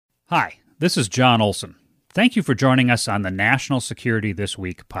Hi, this is John Olson. Thank you for joining us on the National Security This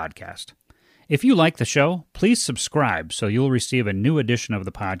Week podcast. If you like the show, please subscribe so you'll receive a new edition of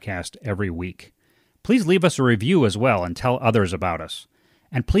the podcast every week. Please leave us a review as well and tell others about us.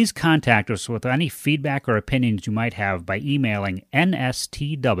 And please contact us with any feedback or opinions you might have by emailing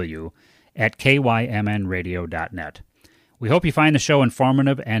nstw@kymnradio.net. We hope you find the show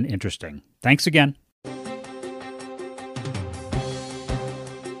informative and interesting. Thanks again.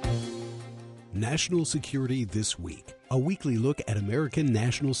 National Security This Week, a weekly look at American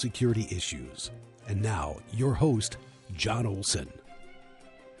national security issues. And now, your host, John Olson.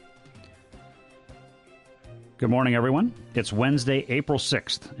 Good morning, everyone. It's Wednesday, April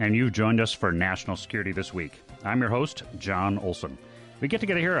 6th, and you've joined us for National Security This Week. I'm your host, John Olson. We get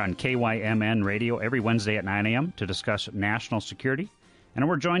together here on KYMN Radio every Wednesday at 9 a.m. to discuss national security, and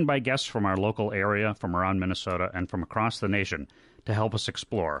we're joined by guests from our local area, from around Minnesota, and from across the nation to help us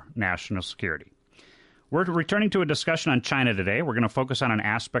explore national security. We're returning to a discussion on China today. We're going to focus on an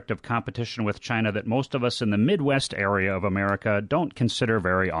aspect of competition with China that most of us in the Midwest area of America don't consider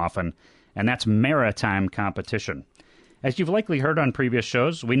very often, and that's maritime competition. As you've likely heard on previous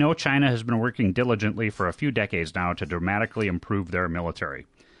shows, we know China has been working diligently for a few decades now to dramatically improve their military.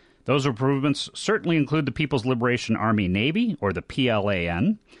 Those improvements certainly include the People's Liberation Army Navy, or the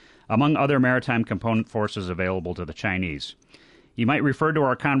PLAN, among other maritime component forces available to the Chinese. You might refer to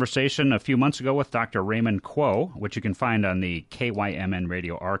our conversation a few months ago with Dr. Raymond Kuo, which you can find on the KYMN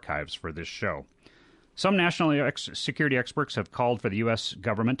radio archives for this show. Some national security experts have called for the U.S.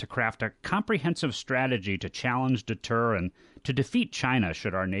 government to craft a comprehensive strategy to challenge, deter, and to defeat China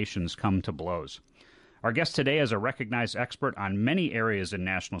should our nations come to blows. Our guest today is a recognized expert on many areas in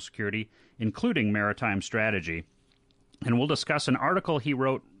national security, including maritime strategy, and we'll discuss an article he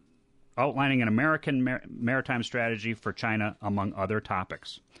wrote outlining an American maritime strategy for China, among other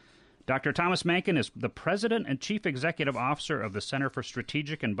topics. Dr. Thomas Mankin is the President and Chief Executive Officer of the Center for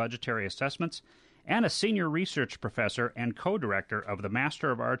Strategic and Budgetary Assessments and a Senior Research Professor and Co-Director of the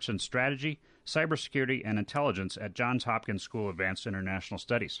Master of Arts in Strategy, Cybersecurity, and Intelligence at Johns Hopkins School of Advanced International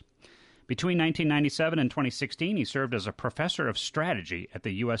Studies. Between 1997 and 2016, he served as a Professor of Strategy at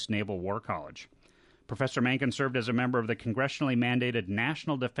the U.S. Naval War College. Professor Mankin served as a member of the congressionally mandated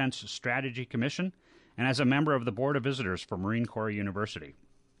National Defense Strategy Commission and as a member of the Board of Visitors for Marine Corps University.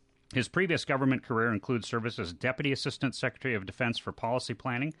 His previous government career includes service as Deputy Assistant Secretary of Defense for Policy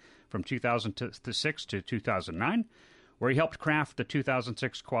Planning from 2006 to 2009, where he helped craft the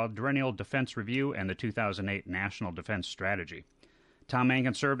 2006 Quadrennial Defense Review and the 2008 National Defense Strategy. Tom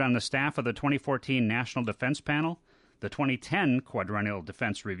Mankin served on the staff of the 2014 National Defense Panel, the 2010 Quadrennial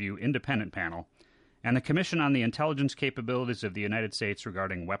Defense Review Independent Panel, and the Commission on the Intelligence Capabilities of the United States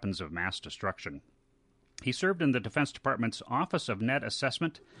regarding weapons of mass destruction. He served in the Defense Department's Office of Net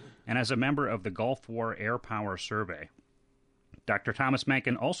Assessment and as a member of the Gulf War Air Power Survey. Dr. Thomas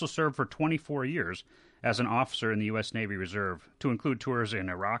Mankin also served for 24 years as an officer in the U.S. Navy Reserve, to include tours in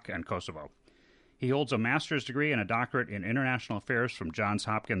Iraq and Kosovo. He holds a master's degree and a doctorate in international affairs from Johns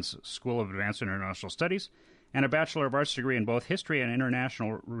Hopkins School of Advanced International Studies, and a Bachelor of Arts degree in both history and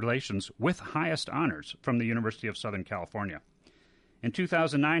international relations with highest honors from the University of Southern California. In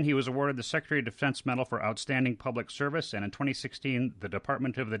 2009, he was awarded the Secretary of Defense Medal for Outstanding Public Service, and in 2016, the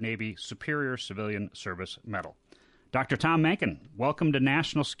Department of the Navy Superior Civilian Service Medal. Dr. Tom Mankin, welcome to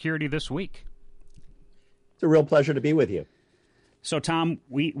National Security This Week. It's a real pleasure to be with you. So, Tom,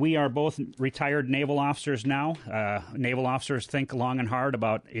 we are both retired naval officers now. Naval officers think long and hard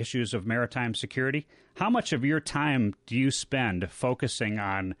about issues of maritime security. How much of your time do you spend focusing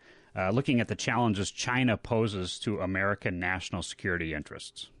on looking at the challenges China poses to American national security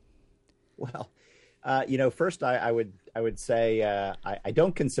interests? Well, first I would say I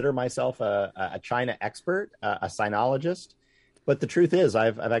don't consider myself a China expert, a sinologist, but the truth is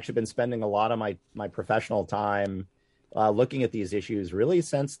I've actually been spending a lot of my professional time looking at these issues really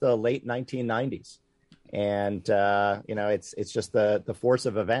since the late 1990s. And, it's just the force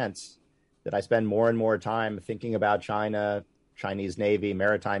of events that I spend more and more time thinking about China, Chinese Navy,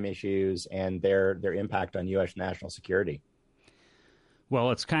 maritime issues, and their impact on U.S. national security. Well,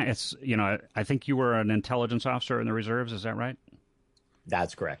 I think you were an intelligence officer in the reserves. Is that right?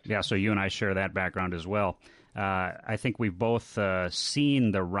 That's correct. Yeah, so you and I share that background as well. I think we've both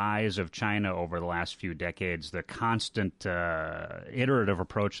seen the rise of China over the last few decades, the constant iterative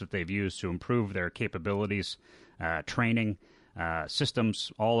approach that they've used to improve their capabilities, training, systems,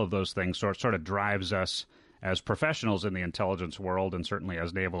 all of those things sort of drives us as professionals in the intelligence world and certainly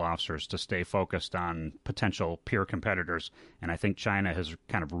as naval officers to stay focused on potential peer competitors. And I think China has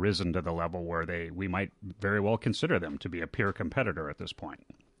kind of risen to the level where we might very well consider them to be a peer competitor at this point.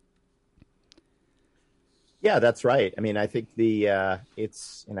 Yeah, that's right. I mean, I think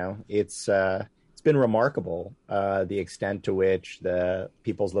it's been remarkable the extent to which the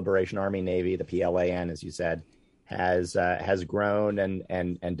People's Liberation Army Navy, the PLAN, as you said, has grown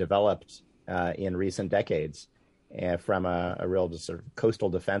and developed in recent decades, from a real just sort of coastal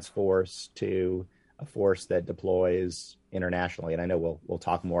defense force to a force that deploys internationally. And I know we'll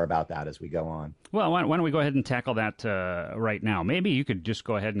talk more about that as we go on. Well, why don't we go ahead and tackle that right now? Maybe you could just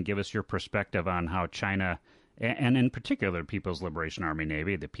go ahead and give us your perspective on how China, and in particular People's Liberation Army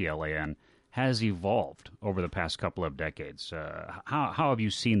Navy, the PLAN, has evolved over the past couple of decades. How have you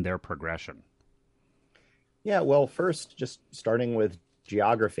seen their progression? Yeah, well, first, just starting with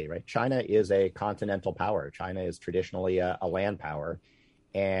geography, right? China is a continental power. China is traditionally a land power.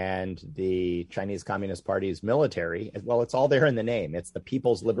 And the Chinese Communist Party's military, well, it's all there in the name. It's the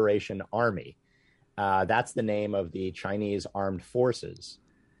People's Liberation Army. That's the name of the Chinese armed forces.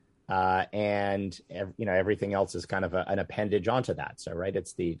 And everything else is kind of an appendage onto that. So, right,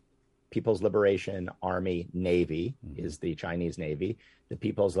 it's the People's Liberation Army Navy is the Chinese Navy. The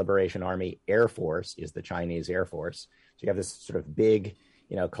People's Liberation Army Air Force is the Chinese Air Force. So you have this sort of big,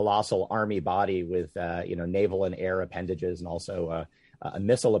 colossal army body with, naval and air appendages, and also a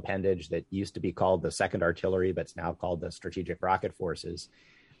missile appendage that used to be called the Second Artillery, but it's now called the Strategic Rocket Forces.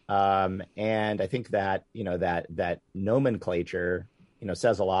 And I think that, that nomenclature,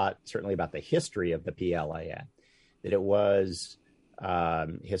 says a lot, certainly about the history of the PLAN, that it was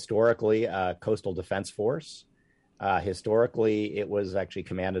historically a coastal defense force. Historically, it was actually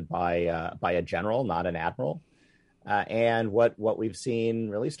commanded by a general, not an admiral. And what we've seen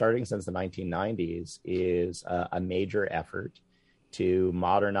really starting since the 1990s is a major effort to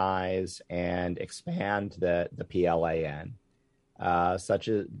modernize and expand the PLAN, such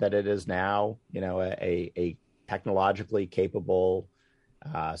as that it is now, a technologically capable,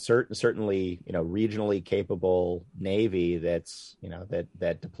 certainly, regionally capable Navy that's,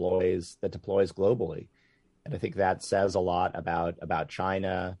 that deploys globally. And I think that says a lot about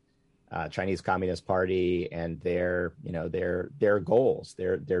China, Chinese Communist Party, and their goals,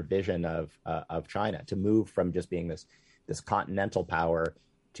 their vision of China, to move from just being this continental power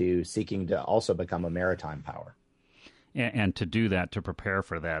to seeking to also become a maritime power. And to do that, to prepare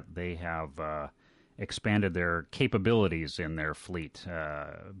for that, they have expanded their capabilities in their fleet,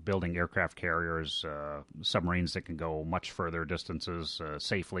 building aircraft carriers, submarines that can go much further distances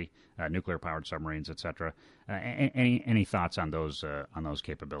safely, nuclear-powered submarines, etc. Any thoughts on those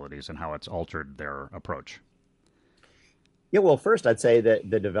capabilities and how it's altered their approach? Yeah, well, first I'd say that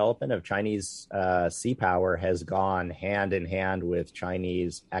the development of Chinese sea power has gone hand in hand with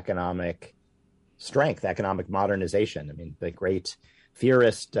Chinese economic strength, economic modernization. I mean, the great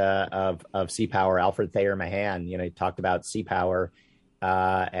theorist of sea power, Alfred Thayer Mahan, he talked about sea power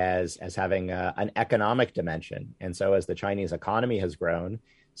as having an economic dimension. And so as the Chinese economy has grown,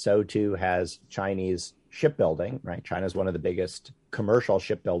 so too has Chinese shipbuilding, right? China is one of the biggest commercial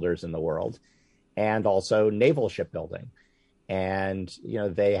shipbuilders in the world, and also naval shipbuilding. And,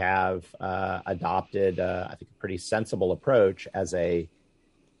 they have adopted, I think, a pretty sensible approach as a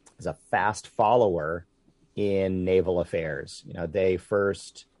fast follower in naval affairs. They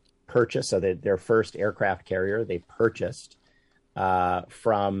first purchased, so their first aircraft carrier they purchased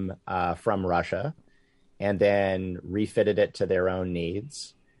from Russia, and then refitted it to their own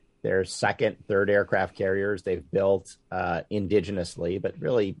needs. Their second, third aircraft carriers they've built indigenously, but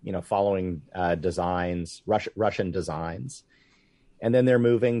really, following Russian designs. And then they're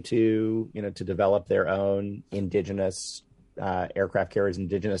moving to develop their own indigenous aircraft carriers,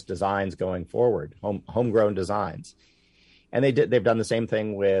 indigenous designs going forward, homegrown designs. And they've done the same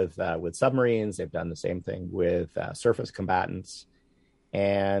thing with submarines. They've done the same thing with surface combatants,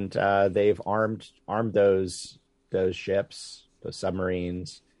 and they've armed those ships, those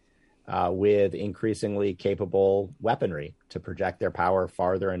submarines, with increasingly capable weaponry to project their power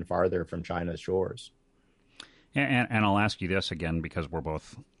farther and farther from China's shores. And I'll ask you this again, because we're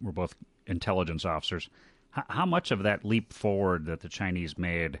both intelligence officers. How much of that leap forward that the Chinese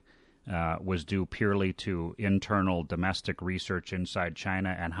made was due purely to internal domestic research inside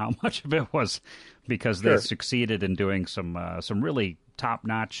China, and how much of it was because they succeeded in doing some really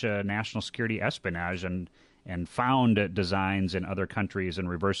top-notch national security espionage and found designs in other countries and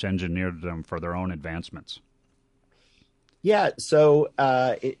reverse engineered them for their own advancements? Yeah, so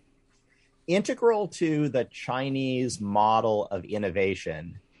integral to the Chinese model of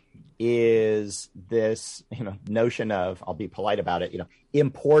innovation is this, notion of, I'll be polite about it,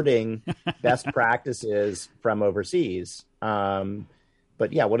 importing best practices from overseas.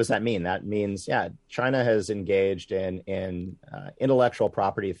 But yeah, what does that mean? That means, China has engaged in intellectual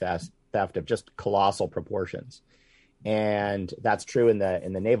property theft of just colossal proportions. And that's true in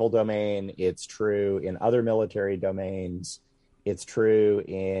the naval domain. It's true in other military domains. It's true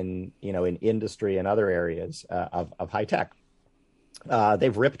in industry and other areas of high tech.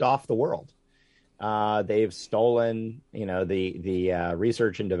 They've ripped off the world. They've stolen the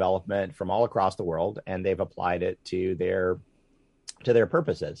research and development from all across the world, and they've applied it to their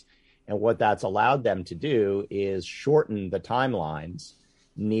purposes. And what that's allowed them to do is shorten the timelines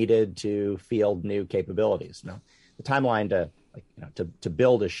needed to field new capabilities. Now, the timeline to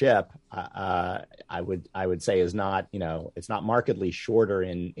build a ship, I would say is not, it's not markedly shorter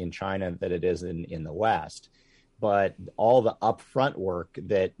in China than it is in the West, but all the upfront work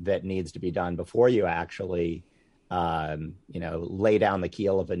that needs to be done before you actually, lay down the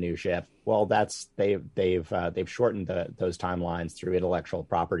keel of a new ship. Well, they've shortened those timelines through intellectual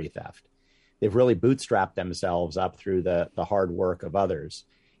property theft. They've really bootstrapped themselves up through the hard work of others.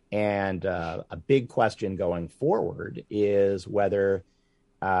 And a big question going forward is whether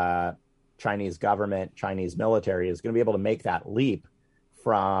Chinese government, Chinese military is going to be able to make that leap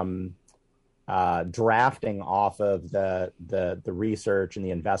from drafting off of the research and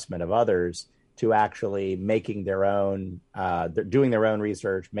the investment of others to actually making their own, doing their own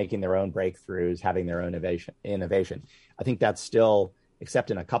research, making their own breakthroughs, having their own innovation. I think that's still,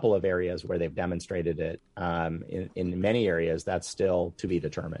 except in a couple of areas where they've demonstrated it, in many areas, that's still to be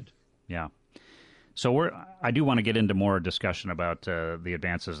determined. Yeah. So I do want to get into more discussion about the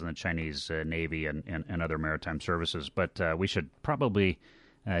advances in the Chinese Navy and other maritime services, but we should probably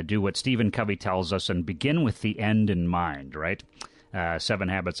do what Stephen Covey tells us and begin with the end in mind, right? 7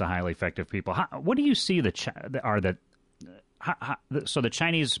 Habits of Highly Effective People. What do you see so the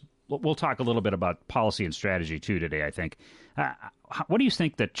Chinese, we'll talk a little bit about policy and strategy too today, I think. What do you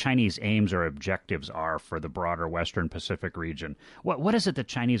think the Chinese aims or objectives are for the broader Western Pacific region? What is it the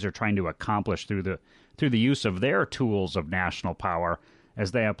Chinese are trying to accomplish through the use of their tools of national power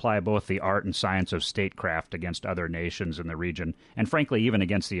as they apply both the art and science of statecraft against other nations in the region, and frankly, even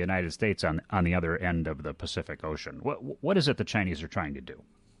against the United States on the other end of the Pacific Ocean? What is it the Chinese are trying to do?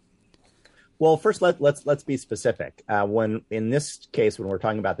 Well, first, let's be specific. When in this case, when we're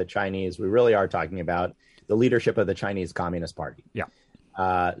talking about the Chinese, we really are talking about the leadership of the Chinese Communist Party. Yeah,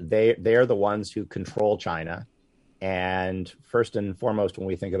 they are the ones who control China, and first and foremost, when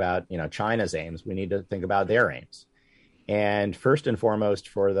we think about China's aims, we need to think about their aims. And first and foremost,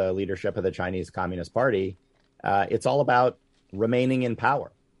 for the leadership of the Chinese Communist Party, it's all about remaining in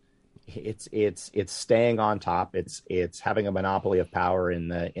power. It's staying on top. It's having a monopoly of power in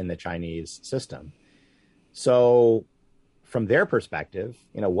the Chinese system. So, from their perspective,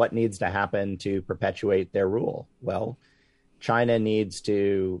 what needs to happen to perpetuate their rule? Well, China needs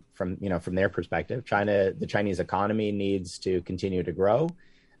to, from their perspective, the Chinese economy needs to continue to grow.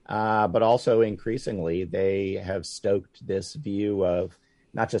 But also increasingly, they have stoked this view of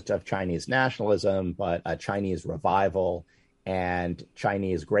not just of Chinese nationalism, but a Chinese revival and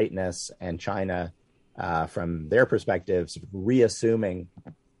Chinese greatness, and China, from their perspective, sort of reassuming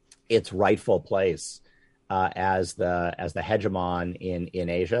its rightful place as the hegemon in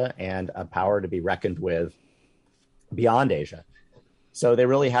Asia and a power to be reckoned with beyond Asia. So they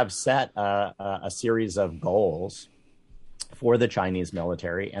really have set a series of goals for the Chinese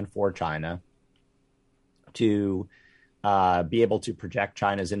military and for China to be able to project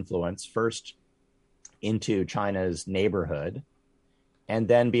China's influence first into China's neighborhood and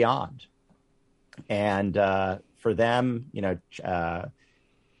then beyond. And for them, the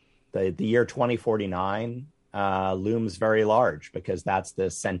year 2049 looms very large because that's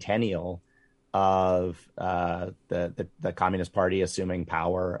the centennial of the Communist Party assuming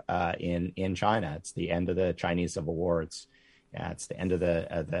power in China. It's the end of the Chinese Civil War. It's the end of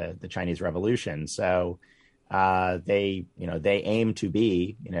the Chinese Revolution. So they aim to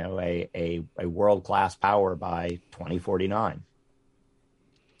be a world-class power by 2049.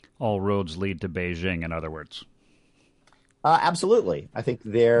 All roads lead to Beijing, in other words. Absolutely. I think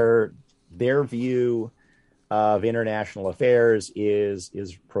their view of international affairs is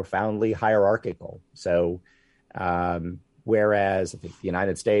profoundly hierarchical. So whereas I think the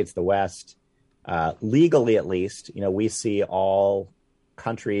United States, the West, legally at least, we see all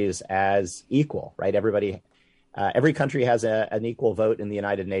countries as equal, right? Every country has an equal vote in the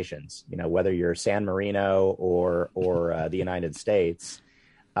United Nations, whether you're San Marino or the United States.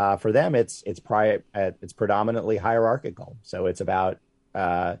 For them, it's predominantly hierarchical. So it's about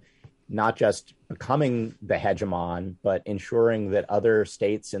not just becoming the hegemon, but ensuring that other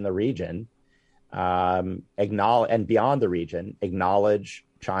states in the region acknowledge, and beyond the region, acknowledge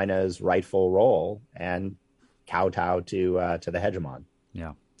China's rightful role and kowtow to the hegemon.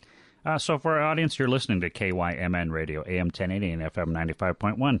 Yeah. So for our audience, you're listening to KYMN Radio, AM 1080 and FM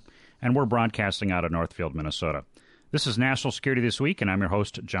 95.1, and we're broadcasting out of Northfield, Minnesota. This is National Security This Week, and I'm your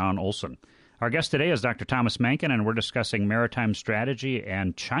host, John Olson. Our guest today is Dr. Thomas Mencken, and we're discussing maritime strategy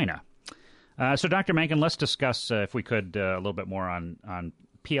and China. So, Dr. Mencken, let's discuss, if we could, a little bit more on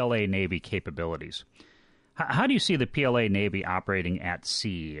PLA Navy capabilities. How do you see the PLA Navy operating at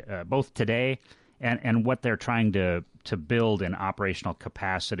sea, both today and what they're trying to build in operational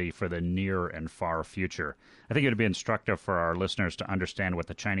capacity for the near and far future? I think it would be instructive for our listeners to understand what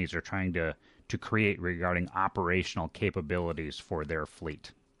the Chinese are trying to create regarding operational capabilities for their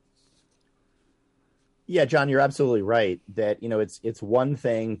fleet. Yeah, John, you're absolutely right that, it's one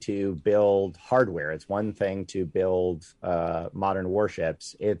thing to build hardware. It's one thing to build modern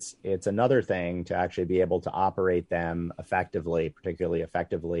warships. It's another thing to actually be able to operate them effectively, particularly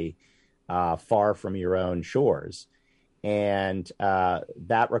effectively, far from your own shores. And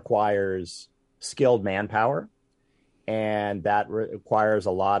that requires skilled manpower, and that requires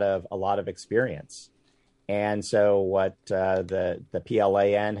a lot of experience. And so what the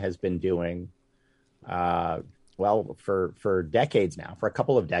PLAN has been doing, for decades now, for a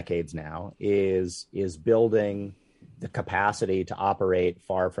couple of decades now, is building the capacity to operate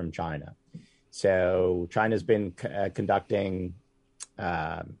far from China. So China's been conducting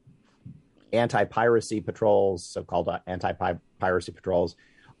anti-piracy patrols, so-called anti-piracy patrols,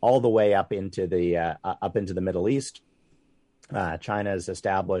 all the way up into the Middle East. China has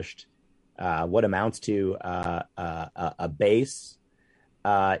established what amounts to a base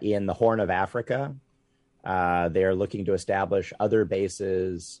in the Horn of Africa. They're looking to establish other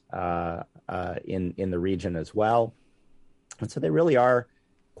bases in the region as well. And so they really are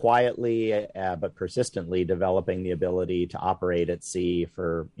quietly but persistently developing the ability to operate at sea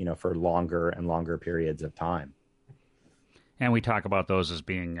for longer and longer periods of time. And we talk about those as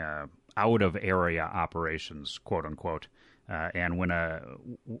being out of area operations, quote unquote. And when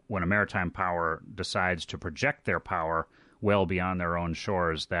a maritime power decides to project their power well beyond their own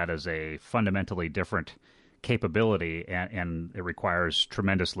shores, that is a fundamentally different capability, and it requires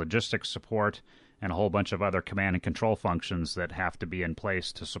tremendous logistics support and a whole bunch of other command and control functions that have to be in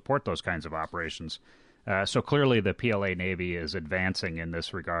place to support those kinds of operations. So clearly the PLA Navy is advancing in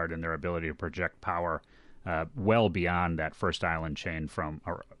this regard in their ability to project power well beyond that first island chain from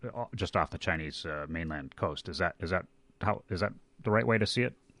just off the Chinese mainland coast. Is that the right way to see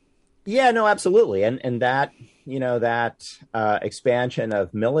it? Yeah, no, absolutely. And that, expansion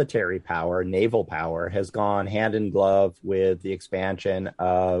of military power, naval power, has gone hand in glove with the expansion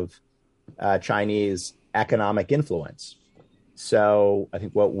of Chinese economic influence. So I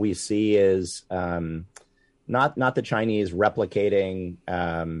think what we see is not the Chinese replicating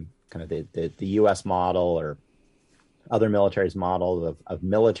kind of the U.S. model or other militaries' model of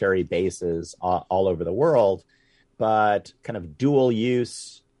military bases all over the world, but kind of dual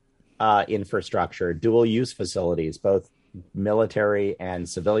use infrastructure, dual use facilities, both military and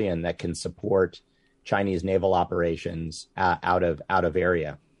civilian, that can support Chinese naval operations out of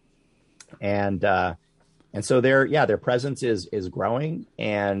area. And so their presence is growing,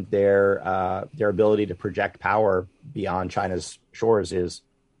 and their ability to project power beyond China's shores is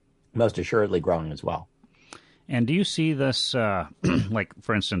most assuredly growing as well. And do you see this, like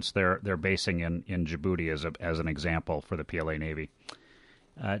for instance, they're basing in Djibouti as an example for the PLA Navy?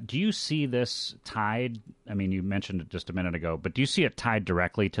 Do you see this tied? I mean, you mentioned it just a minute ago, but do you see it tied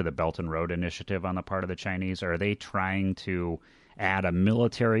directly to the Belt and Road Initiative on the part of the Chinese? Are they trying to add a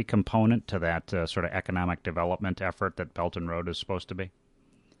military component to that sort of economic development effort that Belt and Road is supposed to be?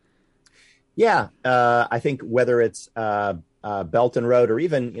 Yeah, I think whether it's Belt and Road or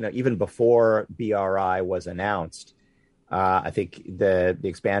even before BRI was announced, I think the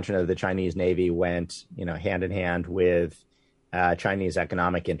expansion of the Chinese Navy went hand in hand with Chinese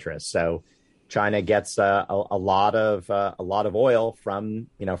economic interests. So China gets a lot of oil from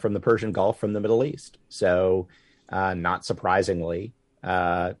the Persian Gulf, from the Middle East. So not surprisingly,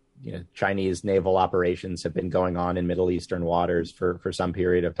 Chinese naval operations have been going on in Middle Eastern waters for some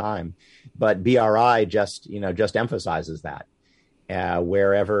period of time. But BRI just emphasizes that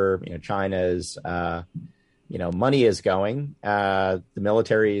wherever China's money is going, the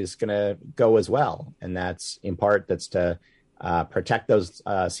military is going to go as well, and that's to protect those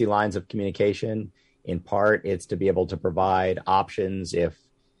sea lines of communication. In part, it's to be able to provide options if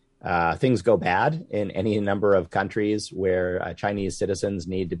things go bad in any number of countries where Chinese citizens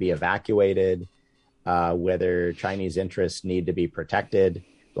need to be evacuated, whether Chinese interests need to be protected.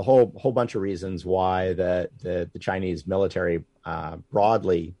 The whole bunch of reasons why the Chinese military,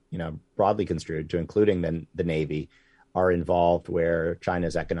 broadly construed to including the Navy, are involved, where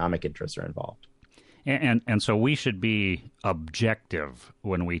China's economic interests are involved. And so we should be objective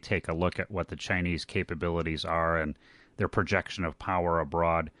when we take a look at what the Chinese capabilities are and their projection of power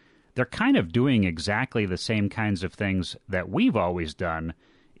abroad. They're kind of doing exactly the same kinds of things that we've always done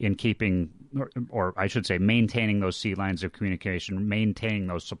in keeping, or I should say, maintaining those sea lines of communication, maintaining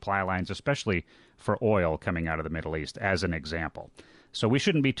those supply lines, especially for oil coming out of the Middle East, as an example. So we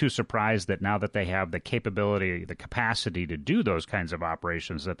shouldn't be too surprised that now that they have the capability, the capacity to do those kinds of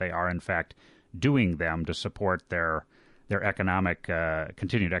operations, that they are, in fact, doing them to support their economic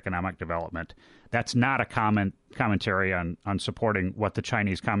continued economic development. That's not a commentary on supporting what the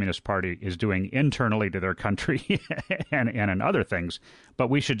Chinese Communist Party is doing internally to their country and in other things. But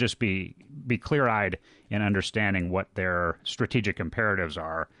we should just be clear-eyed in understanding what their strategic imperatives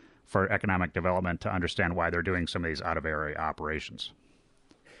are for economic development, to understand why they're doing some of these out-of-area operations.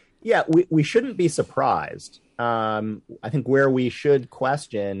 Yeah, we shouldn't be surprised. I think where we should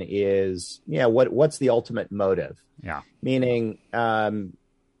question is, what's the ultimate motive? Yeah. Meaning, the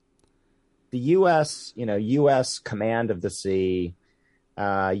U.S. command of the sea,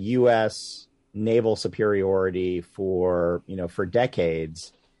 U.S. naval superiority for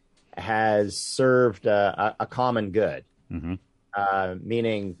decades has served a common good. Mm-hmm.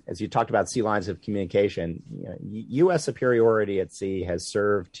 Meaning, as you talked about sea lines of communication, U.S. superiority at sea has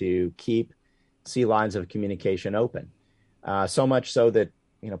served to keep sea lines of communication open. So much so that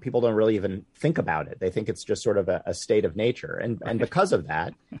people don't really even think about it. They think it's just sort of a state of nature, and because of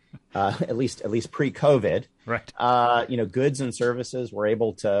that, at least pre-COVID, right? Goods and services were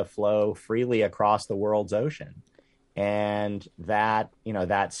able to flow freely across the world's ocean, and that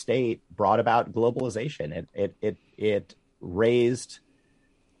state brought about globalization. It raised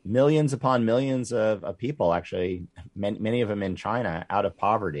millions upon millions of people, actually many of them in China, out of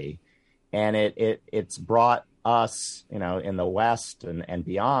poverty, and it's brought us, in the West and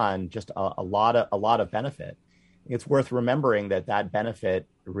beyond, just a lot of benefit. It's worth remembering that benefit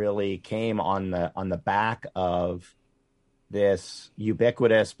really came on the back of this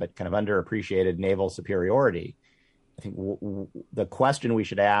ubiquitous but kind of underappreciated naval superiority. I think the question we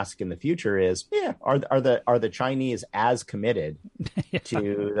should ask in the future is, are the Chinese as committed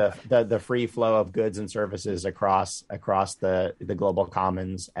to the free flow of goods and services across the global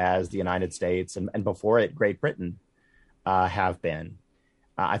commons as the United States and before it Great Britain have been?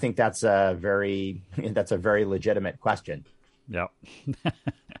 I think that's a very legitimate question. Yeah.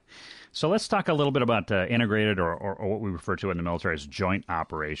 So let's talk a little bit about integrated or what we refer to in the military as joint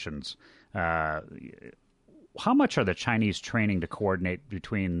operations. How much are the Chinese training to coordinate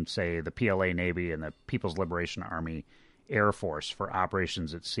between, say, the PLA Navy and the People's Liberation Army Air Force for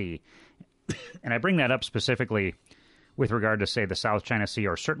operations at sea? And I bring that up specifically with regard to, say, the South China Sea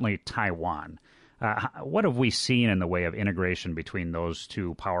or certainly Taiwan. What have we seen in the way of integration between those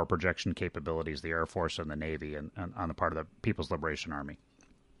two power projection capabilities, the Air Force and the Navy, and on the part of the People's Liberation Army?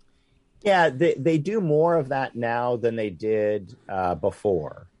 Yeah, they do more of that now than they did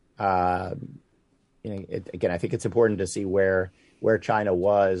before. Again, I think it's important to see where China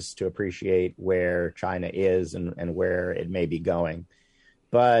was to appreciate where China is and where it may be going.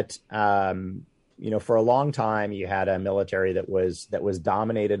 But for a long time, you had a military that was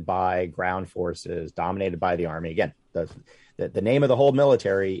dominated by ground forces, dominated by the army. Again, the name of the whole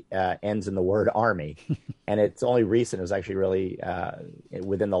military ends in the word army, and it's only recent. It was actually really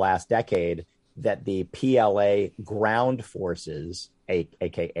within the last decade that the PLA ground forces,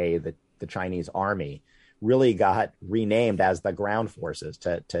 aka the Chinese army, really got renamed as the ground forces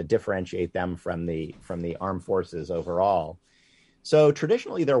to differentiate them from the armed forces overall. So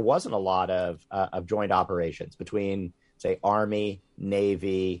traditionally, there wasn't a lot of joint operations between, say, Army,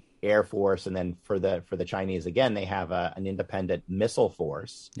 Navy, Air Force, and then for the Chinese, again, they have an independent missile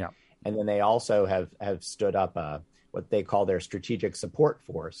force. Yeah. And then they also have stood up what they call their strategic support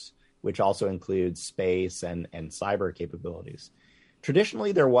force, which also includes space and cyber capabilities.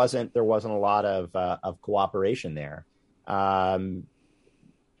 Traditionally, there wasn't a lot of cooperation there.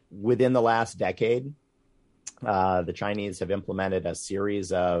 Within the last decade, the Chinese have implemented a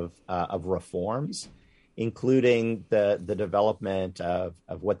series of reforms, including the development of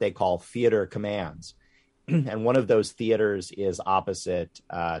what they call theater commands. And one of those theaters is opposite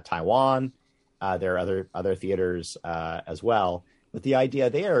Taiwan. There are other theaters as well. But the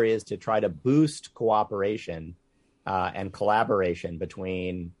idea there is to try to boost cooperation and collaboration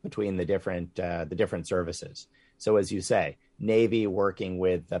between the different services. So, as you say, Navy working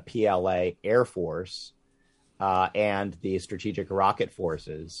with the PLA Air Force and the Strategic Rocket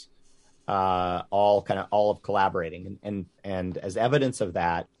Forces, all of collaborating, and as evidence of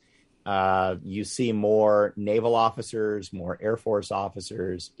that, you see more naval officers, more Air Force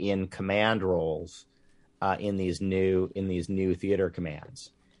officers in command roles in these new theater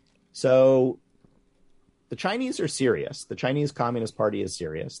commands. So the Chinese are serious. The Chinese Communist Party is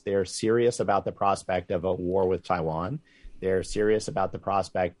serious. They're serious about the prospect of a war with Taiwan. They're serious about the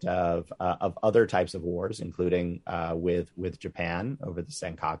prospect of other types of wars, including with Japan over the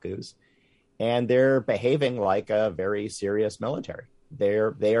Senkakus. And they're behaving like a very serious military.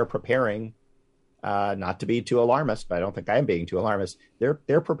 They are preparing, not to be too alarmist, but I don't think I'm being too alarmist.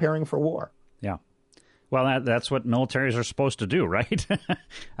 They're preparing for war. Yeah. Well, that's what militaries are supposed to do, right?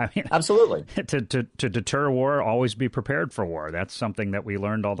 I mean, absolutely. To deter war, always be prepared for war. That's something that we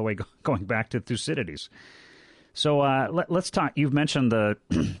learned all the way going back to Thucydides. So let's talk. You've mentioned the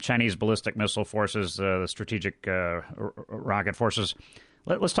Chinese ballistic missile forces, the strategic rocket forces.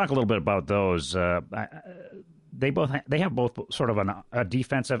 Let's talk a little bit about those. They have both sort of a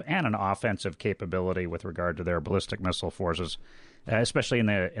defensive and an offensive capability with regard to their ballistic missile forces, especially in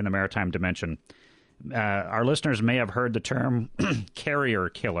the maritime dimension. Our listeners may have heard the term carrier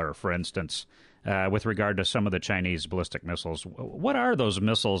killer, for instance, with regard to some of the Chinese ballistic missiles. What are those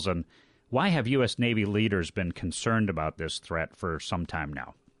missiles, and why have U.S. Navy leaders been concerned about this threat for some time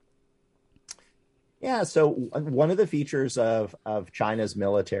now? Yeah, so one of the features of China's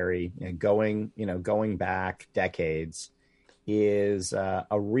military, going back decades, is a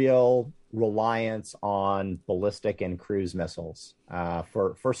real reliance on ballistic and cruise missiles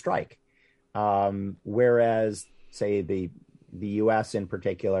for strike. Whereas, say, the U.S. in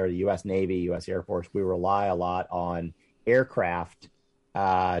particular, the U.S. Navy, U.S. Air Force, we rely a lot on aircraft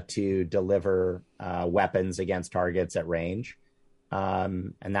to deliver weapons against targets at range.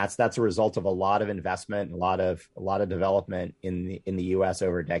 And that's a result of a lot of investment, a lot of development in the U.S.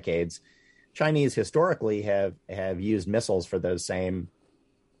 over decades. Chinese historically have used missiles for those same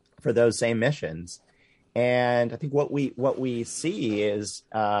missions. And I think what we see is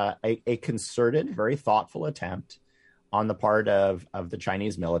a concerted, very thoughtful attempt on the part of the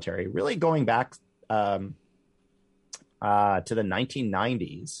Chinese military, really going back to the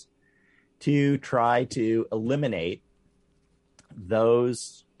 1990s, to try to eliminate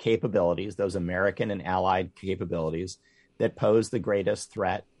those capabilities, those American and allied capabilities that pose the greatest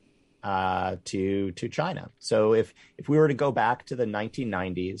threat to China. So if we were to go back to the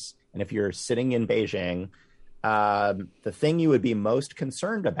 1990s, and if you're sitting in Beijing, the thing you would be most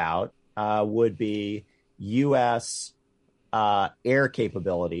concerned about would be U.S. Air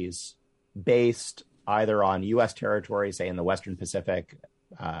capabilities based either on U.S. territory, say in the Western Pacific,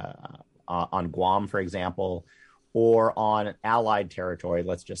 on Guam, for example, or on allied territory,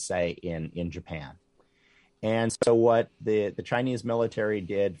 let's just say in Japan. And so what the Chinese military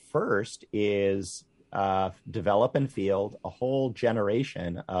did first is develop and field a whole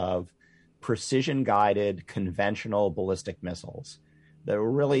generation of precision-guided conventional ballistic missiles that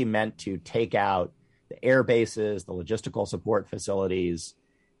were really meant to take out the air bases, the logistical support facilities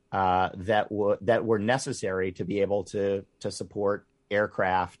that were necessary to be able to support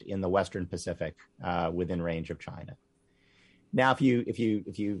aircraft in the Western Pacific within range of China. Now, if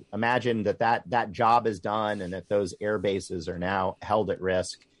you imagine that job is done and that those air bases are now held at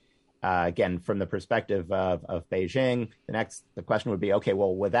risk, again, from the perspective of Beijing, the question would be, okay,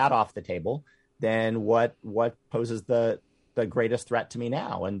 well, with that off the table, then what poses the greatest threat to me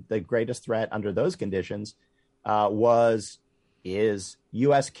now? And the greatest threat under those conditions is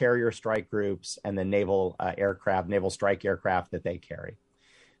U.S. carrier strike groups and the naval strike aircraft that they carry.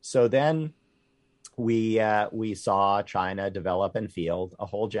 So then we saw China develop and field a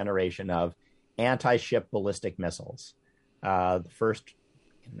whole generation of anti-ship ballistic missiles. The first,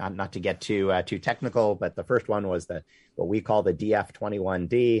 not to get too technical, but the first one was what we call the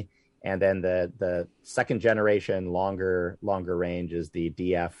DF-21D, and then the second generation longer range is the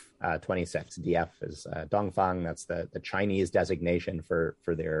DF-26. DF is Dongfang. That's the Chinese designation for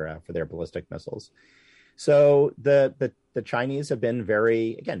their ballistic missiles. So the Chinese have been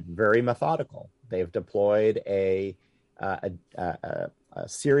very methodical. They've deployed a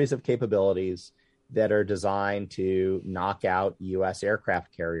series of capabilities that are designed to knock out U.S.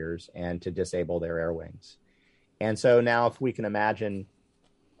 aircraft carriers and to disable their air wings. And so now, if we can imagine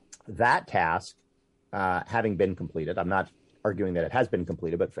that task having been completed, I'm not arguing that it has been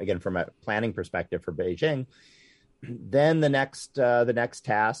completed, but again, from a planning perspective for Beijing, then the next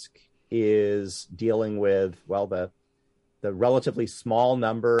task is dealing with, well, the relatively small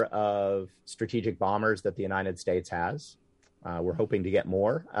number of strategic bombers that the United States has. We're hoping to get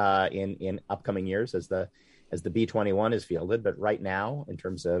more in upcoming years as the B-21 is fielded. But right now, in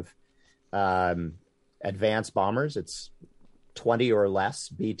terms of advanced bombers, it's 20 or less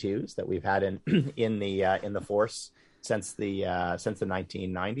B-2s that we've had in the force since the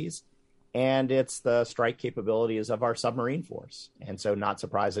 1990s, and it's the strike capabilities of our submarine force. And so, not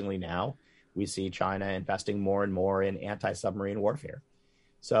surprisingly, now we see China investing more and more in anti-submarine warfare.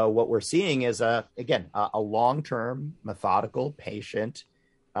 So what we're seeing is a long-term, methodical, patient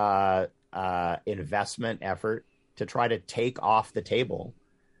investment effort to try to take off the table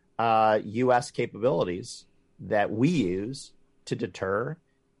U.S. capabilities that we use to deter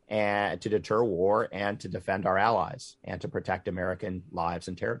war and to defend our allies and to protect American lives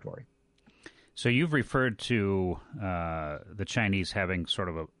and territory. So you've referred to the Chinese having sort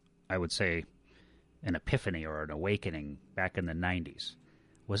of I would say, an epiphany or an awakening back in the 90s.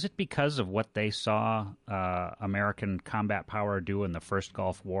 Was it because of what they saw American combat power do in the first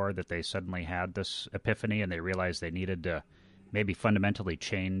Gulf War that they suddenly had this epiphany and they realized they needed to maybe fundamentally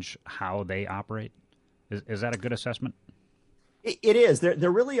change how they operate? Is that a good assessment? It is.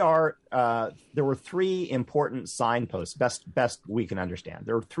 There really are. There were three important signposts, best we can understand.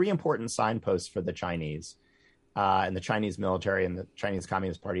 There were three important signposts for the Chinese and the Chinese military and the Chinese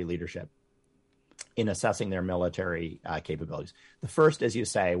Communist Party leadership in assessing their military capabilities. The first, as you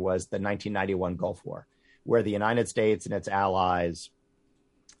say, was the 1991 Gulf War, where the United States and its allies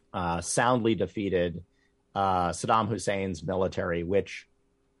soundly defeated Saddam Hussein's military, which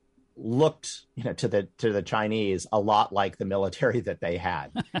looked to the Chinese a lot like the military that they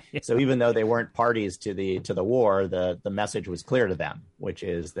had. So even though they weren't parties to the war, the message was clear to them, which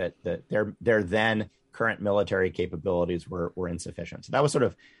is that their then current military capabilities were insufficient. So that was sort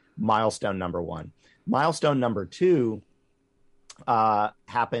of milestone number one. Milestone number two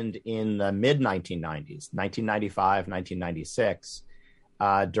happened in the mid-1990s, 1995, 1996,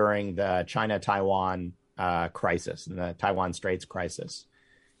 during the China-Taiwan crisis and the Taiwan Straits crisis.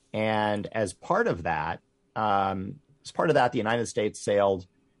 And as part of that, the United States sailed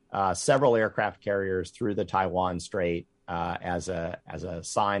several aircraft carriers through the Taiwan Strait as a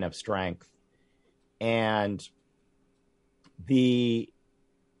sign of strength. And the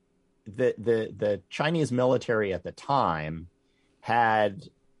Chinese military at the time had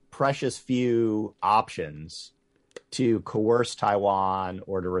precious few options to coerce Taiwan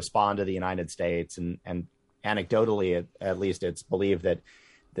or to respond to the United States. And anecdotally, at least, it's believed that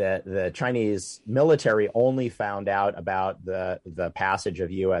the Chinese military only found out about the passage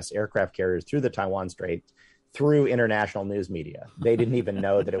of U.S. aircraft carriers through the Taiwan Strait through international news media. They didn't even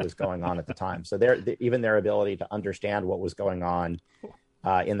know that it was going on at the time. So even their ability to understand what was going on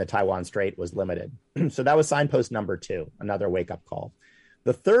in the Taiwan Strait was limited. So that was signpost number two, another wake-up call.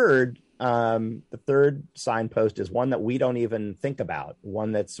 The third signpost is one that we don't even think about,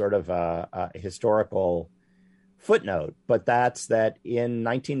 one that's sort of a historical footnote, but that's that in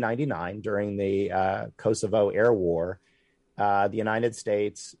 1999, during the Kosovo Air War, the United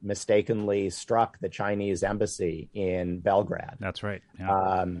States mistakenly struck the Chinese embassy in Belgrade. That's right.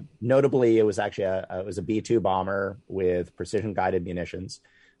 Yeah. Notably, it was actually a B-2 bomber with precision-guided munitions,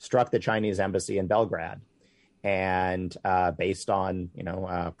 struck the Chinese embassy in Belgrade. And based on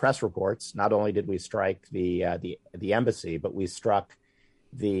press reports, not only did we strike the embassy, but we struck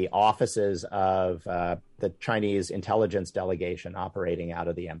the offices of the Chinese intelligence delegation operating out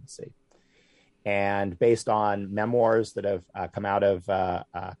of the embassy. And based on memoirs that have come out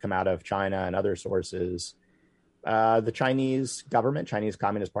of China and other sources, the Chinese government, Chinese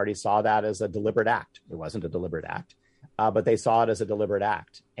Communist Party, saw that as a deliberate act. It wasn't a deliberate act, but they saw it as a deliberate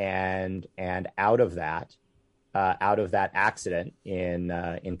act. And out of that accident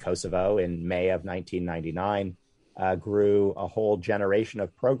in Kosovo in May of 1999, grew a whole generation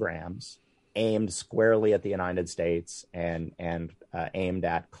of programs aimed squarely at the United States and aimed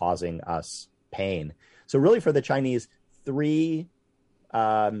at causing us pain. So really, for the Chinese, three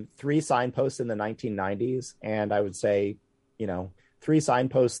signposts in the 1990s, and I would say, three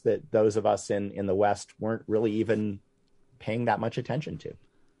signposts that those of us in the West weren't really even paying that much attention to.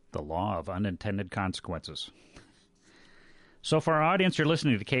 The law of unintended consequences. So for our audience, you're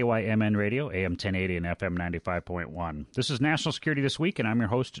listening to KYMN Radio, AM 1080 and FM 95.1. This is National Security This Week, and I'm your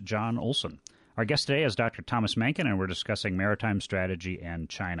host, John Olson. Our guest today is Dr. Thomas Mencken, and we're discussing maritime strategy and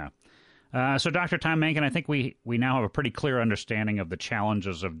China. So, Dr. Tom Mencken, I think we now have a pretty clear understanding of the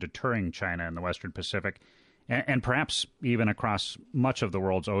challenges of deterring China in the Western Pacific, and perhaps even across much of the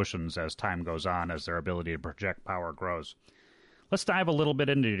world's oceans as time goes on, as their ability to project power grows. Let's dive a little bit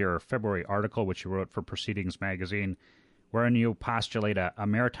into your February article, which you wrote for Proceedings Magazine, wherein you postulate a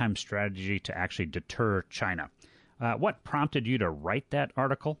maritime strategy to actually deter China. What prompted you to write that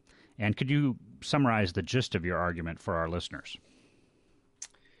article? And could you summarize the gist of your argument for our listeners?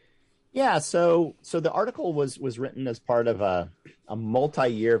 Yeah, so the article was written as part of a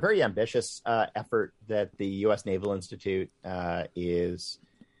multi-year, very ambitious effort that the U.S. Naval Institute is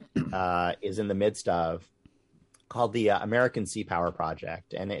in the midst of, called the American Sea Power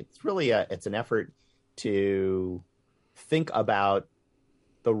Project, and it's really it's an effort to think about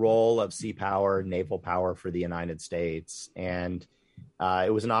the role of sea power, naval power for the United States, and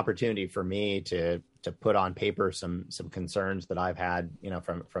it was an opportunity for me to put on paper some concerns that I've had,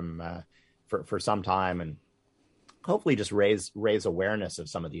 for some time, and hopefully just raise awareness of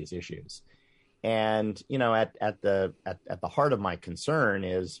some of these issues. And at the heart of my concern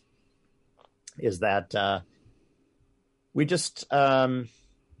is that we just as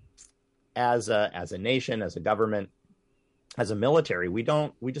a nation, as a government, as a military, we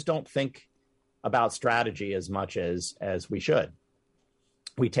just don't think about strategy as much as we should.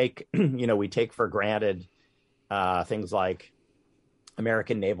 We take for granted things like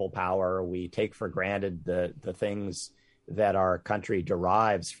American naval power. We take for granted the things that our country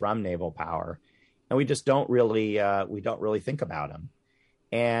derives from naval power, and we just don't really think about them.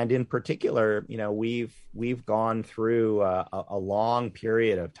 And in particular, we've gone through a long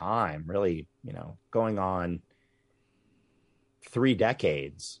period of time, really, going on 3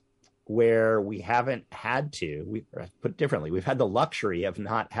 decades, where we haven't had to, put differently, we've had the luxury of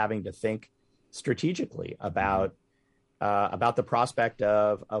not having to think strategically about the prospect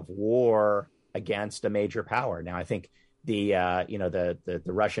of war against a major power. Now, I think the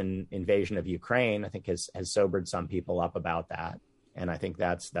Russian invasion of Ukraine, I think, has sobered some people up about that, and I think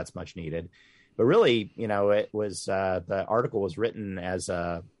that's much needed. But really, it was the article was written as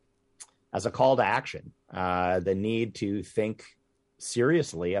a call to action, the need to think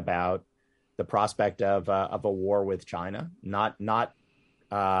seriously about the prospect of a war with China, not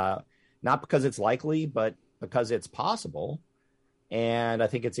because it's likely, but because it's possible. And I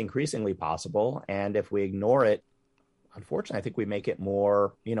think it's increasingly possible. And if we ignore it, unfortunately, I think we make it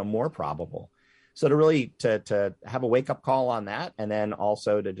more probable. So to really to have a wake up call on that, and then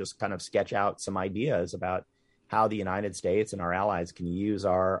also to just kind of sketch out some ideas about how the United States and our allies can use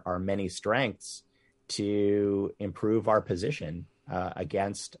our many strengths to improve our position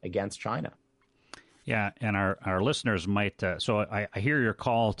against China. Yeah, and our listeners might. So I hear your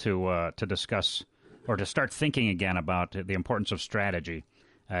call to discuss or to start thinking again about the importance of strategy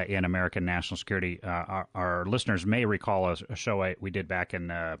in American national security. Our listeners may recall a show we did back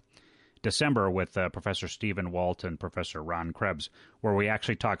in December with Professor Stephen Walt and Professor Ron Krebs, where we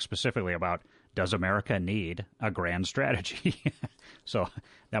actually talked specifically about, does America need a grand strategy? So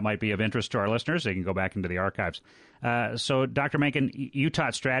that might be of interest to our listeners. They can go back into the archives. So, Dr. Mencken, you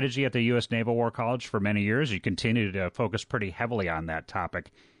taught strategy at the U.S. Naval War College for many years. You continue to focus pretty heavily on that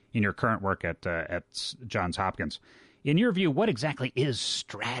topic in your current work at Johns Hopkins. In your view, what exactly is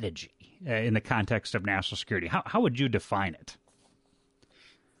strategy in the context of national security? How would you define it?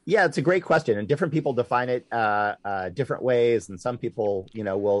 Yeah, it's a great question, and different people define it different ways. And some people,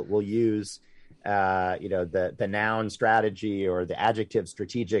 will use, the noun strategy or the adjective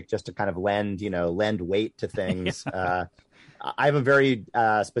strategic just to kind of lend weight to things. I have a very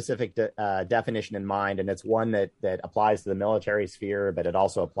specific definition in mind, and it's one that applies to the military sphere, but it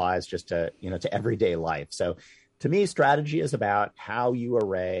also applies just to everyday life. So, to me, strategy is about how you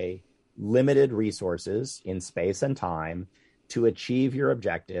array limited resources in space and time to achieve your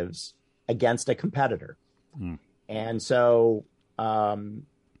objectives against a competitor. And so,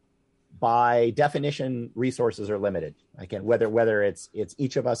 by definition, resources are limited. Again, whether it's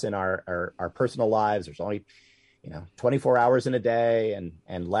each of us in our personal lives, there's only 24 hours in a day,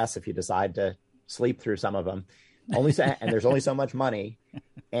 and less if you decide to sleep through some of them. And there's only so much money.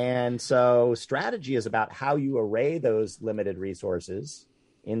 And so strategy is about how you array those limited resources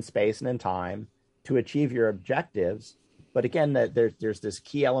in space and in time to achieve your objectives. But again, there's this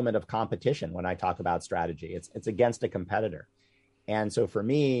key element of competition when I talk about strategy. It's against a competitor. And so for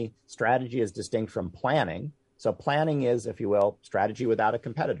me, strategy is distinct from planning. So planning is, if you will, strategy without a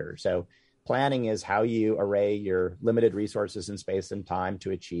competitor. So planning is how you array your limited resources in space and time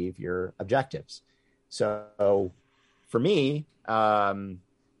to achieve your objectives. So for me, I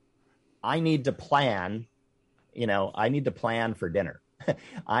need to plan, for dinner.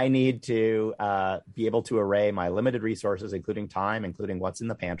 I need to be able to array my limited resources, including time, including what's in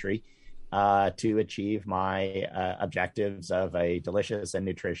the pantry, to achieve my objectives of a delicious and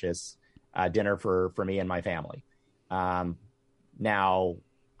nutritious dinner for me and my family. Now,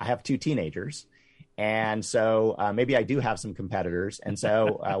 I have 2 teenagers, and so maybe I do have some competitors. And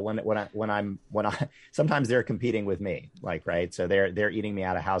so when sometimes they're competing with me, right. So they're eating me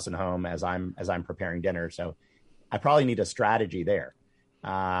out of house and home as I'm preparing dinner. So I probably need a strategy there.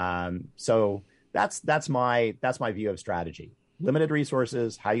 So that's my view of strategy. Limited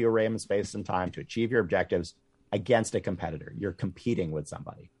resources, how you array them in space and time to achieve your objectives against a competitor. You're competing with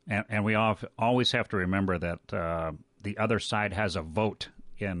somebody. And we always have to remember that the other side has a vote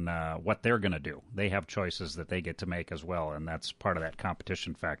in what they're going to do. They have choices that they get to make as well, and that's part of that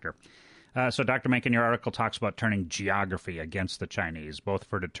competition factor. So, Dr. Mencken, your article talks about turning geography against the Chinese, both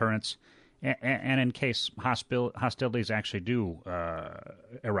for deterrence and in case hostilities actually do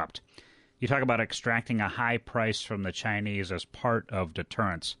erupt. You talk about extracting a high price from the Chinese as part of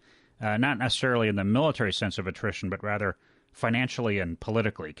deterrence, not necessarily in the military sense of attrition, but rather financially and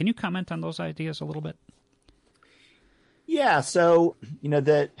politically. Can you comment on those ideas a little bit? Yeah, so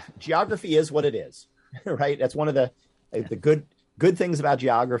the geography is what it is, right? That's one of the good things about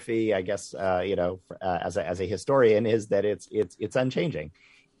geography, I guess. As a historian, is that it's unchanging,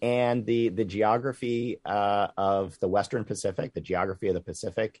 and the geography of the Western Pacific, the geography of the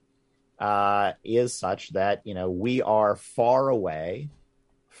Pacific, is such that we are far away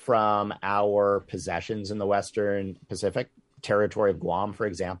from our possessions in the Western Pacific, territory of Guam, for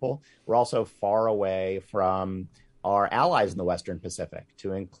example. We're also far away from our allies in the Western Pacific,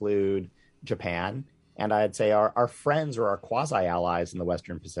 to include Japan, and I'd say our friends or our quasi-allies in the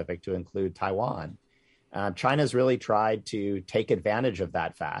Western Pacific, to include Taiwan. China's really tried to take advantage of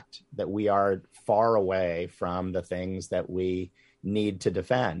that fact, that we are far away from the things that we need to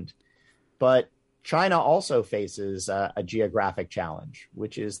defend. But China also faces a geographic challenge,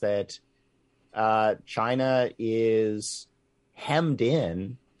 which is that China is hemmed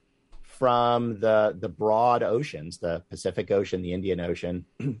in from the broad oceans, the Pacific Ocean, the Indian Ocean,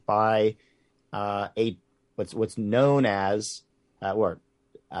 by what's known as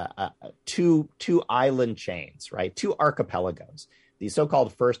two island chains, right? Two archipelagos. The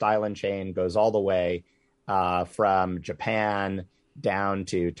so-called first island chain goes all the way from Japan down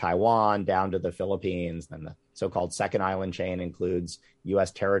to Taiwan, down to the Philippines. Then the so-called second island chain includes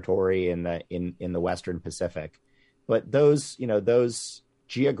U.S. territory in the Western Pacific. But those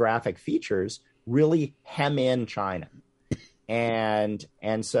geographic features really hem in China, and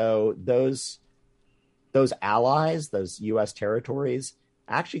so those allies, those U.S. territories,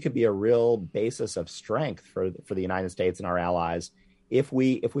 actually could be a real basis of strength for the United States and our allies if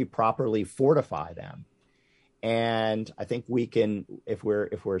we properly fortify them. And I think we can, if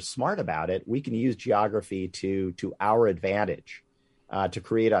we're smart about it, we can use geography to our advantage, to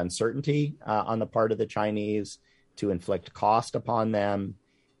create uncertainty on the part of the Chinese, to inflict cost upon them,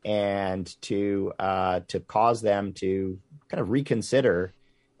 and to cause them to kind of reconsider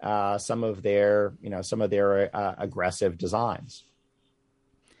some of their aggressive designs.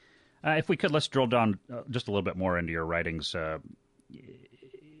 If we could, let's drill down just a little bit more into your writings.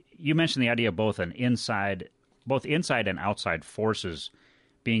 You mentioned the idea of both inside and outside forces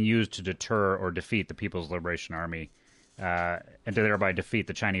being used to deter or defeat the People's Liberation Army, and to thereby defeat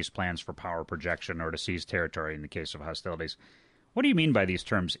the Chinese plans for power projection or to seize territory in the case of hostilities. What do you mean by these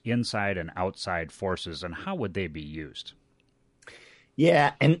terms, inside and outside forces, and how would they be used?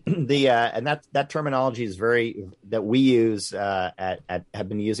 Yeah, and that terminology is that we use have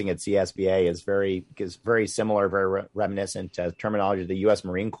been using at CSBA is very similar, very reminiscent to terminology the U.S.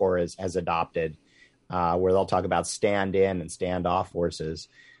 Marine Corps has adopted, where they'll talk about stand-in and stand-off forces.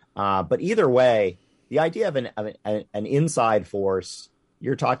 But either way, the idea of an inside force,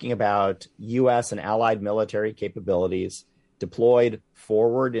 you're talking about U.S. and allied military capabilities deployed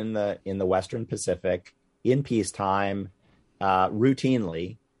forward in the Western Pacific in peacetime,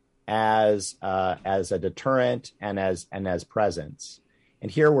 routinely, as a deterrent and as presence.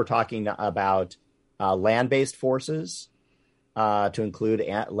 And here we're talking about land-based forces, to include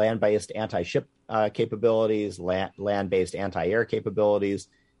land-based anti-ship capabilities, land-based anti-air capabilities,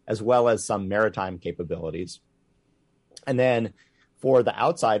 as well as some maritime capabilities. And then for the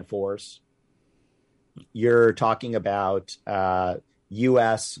outside force, you're talking about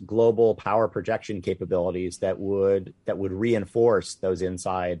U.S. global power projection capabilities that would reinforce those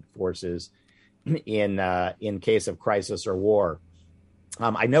inside forces in case of crisis or war.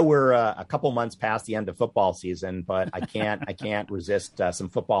 I know we're a couple months past the end of football season, but I can't resist some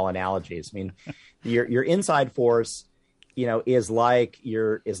football analogies. I mean, your inside force, is like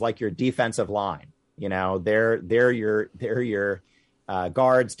your defensive line. They're your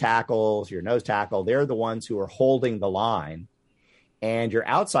guards, tackles, your nose tackle. They're the ones who are holding the line, and your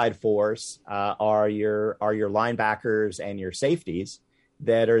outside force are your linebackers and your safeties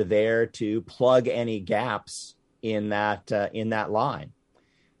that are there to plug any gaps in that line.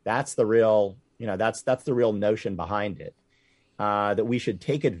 That's the real, that's the real notion behind it, that we should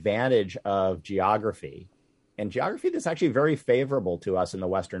take advantage of geography and geography that's actually very favorable to us in the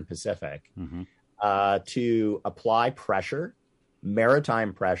Western Pacific, to apply pressure,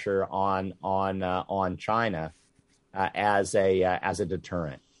 maritime pressure on China as a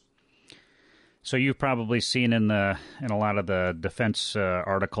deterrent. So you've probably seen in a lot of the defense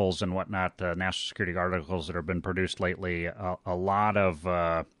articles and whatnot, national security articles that have been produced lately, a lot of,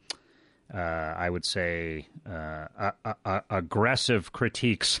 I would say, aggressive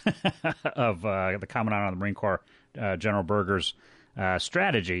critiques of the Commandant of the Marine Corps, General Berger's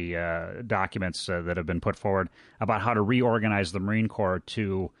strategy documents that have been put forward about how to reorganize the Marine Corps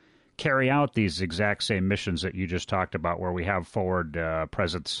to carry out these exact same missions that you just talked about, where we have forward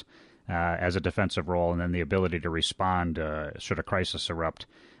presence as a defensive role, and then the ability to respond should a crisis erupt.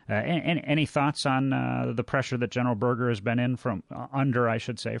 Any thoughts on the pressure that General Berger has been in from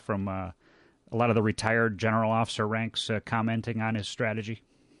a lot of the retired general officer ranks commenting on his strategy?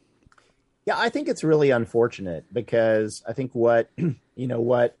 Yeah, I think it's really unfortunate, because I think what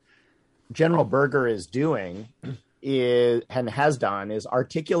General Berger is doing and has done is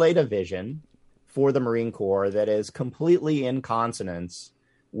articulate a vision for the Marine Corps that is completely in consonance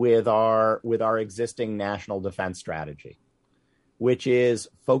with our existing national defense strategy, which is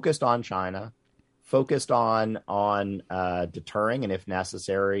focused on China, focused on deterring, and if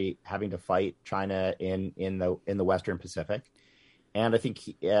necessary, having to fight China in the Western Pacific. And I think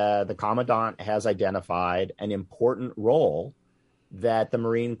the Commandant has identified an important role that the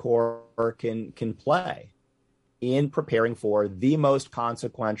Marine Corps can play in preparing for the most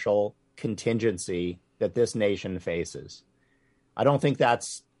consequential contingency that this nation faces. I don't think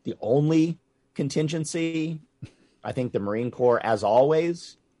that's the only contingency. I think the Marine Corps, as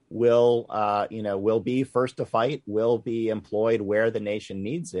always, will be first to fight, will be employed where the nation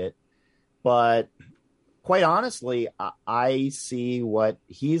needs it. But quite honestly, I see what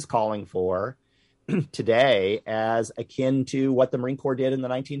he's calling for today as akin to what the Marine Corps did in the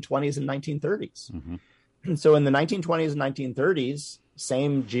 1920s and 1930s. Mm-hmm. So in the 1920s and 1930s,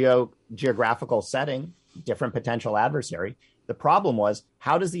 same geographical setting, different potential adversary. The problem was,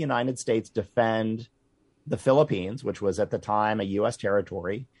 how does the United States defend the Philippines, which was at the time a U.S.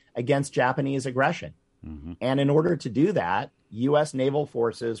 territory, against Japanese aggression? Mm-hmm. And in order to do that, U.S. naval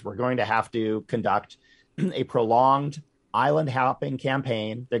forces were going to have to conduct a prolonged island hopping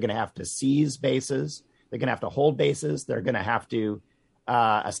campaign. They're going to have to seize bases. They're going to have to hold bases. They're going to have to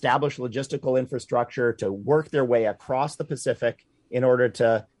establish logistical infrastructure to work their way across the Pacific in order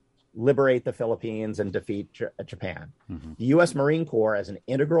to liberate the Philippines and defeat Japan. Mm-hmm. The U.S. Marine Corps, as an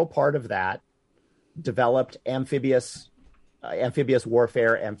integral part of that, developed amphibious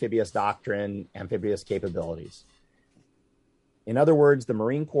warfare, amphibious doctrine, amphibious capabilities. In other words, the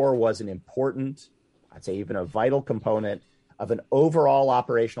Marine Corps was an important, I'd say even a vital component of an overall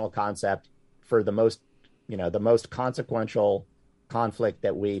operational concept for the most consequential conflict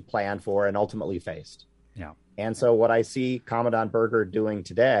that we planned for and ultimately faced. Yeah. And so what I see Commandant Berger doing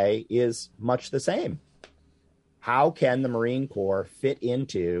today is much the same. How can the Marine Corps fit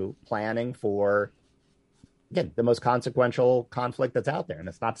into planning for, again, the most consequential conflict that's out there? And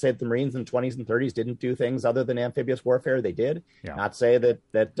it's not to say that the Marines in the 20s and 30s didn't do things other than amphibious warfare. They did. Yeah. Not to say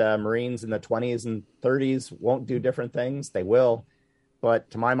that Marines in the 20s and 30s won't do different things. They will.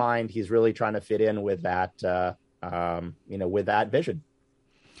 But to my mind, he's really trying to fit in with that, with that vision.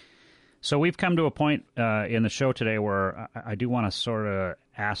 So we've come to a point in the show today where I do want to sort of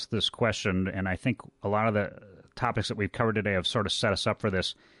ask this question, and I think a lot of the topics that we've covered today have sort of set us up for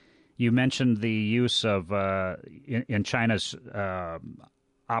this. You mentioned the use of, in China's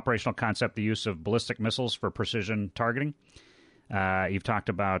operational concept, the use of ballistic missiles for precision targeting. You've talked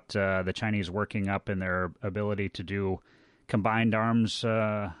about the Chinese working up in their ability to do combined arms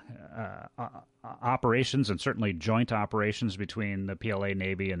operations, and certainly joint operations between the PLA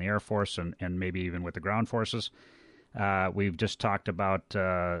Navy and the Air Force, and maybe even with the ground forces. We've just talked about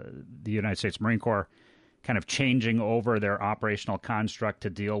the United States Marine Corps kind of changing over their operational construct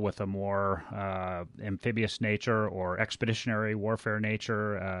to deal with a more amphibious nature or expeditionary warfare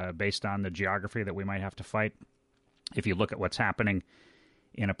nature based on the geography that we might have to fight. If you look at what's happening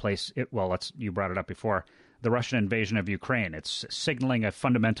in a place, you brought it up before, the Russian invasion of Ukraine, it's signaling a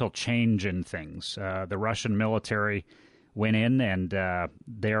fundamental change in things. The Russian military went in, and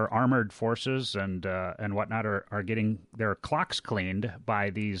their armored forces and whatnot are getting their clocks cleaned by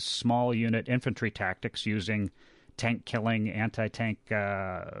these small unit infantry tactics using tank-killing anti-tank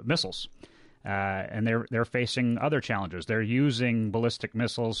missiles. And they're facing other challenges. They're using ballistic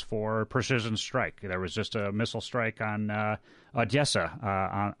missiles for precision strike. There was just a missile strike on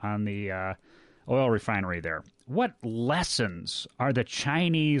Odessa on the oil refinery there. What lessons are the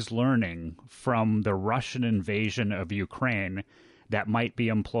Chinese learning from the Russian invasion of Ukraine that might be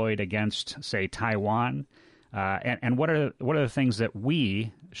employed against, say, Taiwan? And what are the things that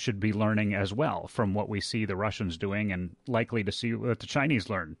we should be learning as well from what we see the Russians doing, and likely to see what the Chinese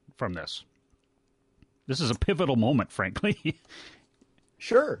learn from this? This is a pivotal moment, frankly.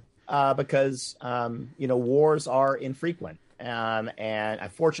 Sure, because wars are infrequent, and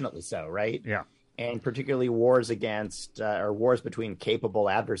unfortunately so, right? Yeah. And particularly wars against or wars between capable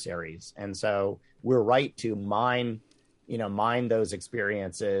adversaries. And so we're right to mine those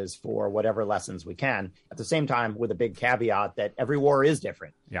experiences for whatever lessons we can. At the same time, with a big caveat that every war is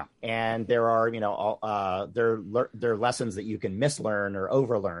different. Yeah. And there are, there are lessons that you can mislearn or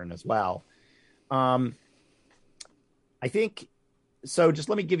overlearn as well. I think so. Just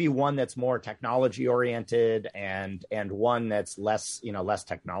let me give you one that's more technology oriented and one that's less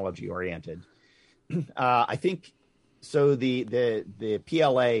technology oriented. I think so. The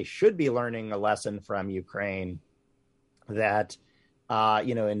PLA should be learning a lesson from Ukraine that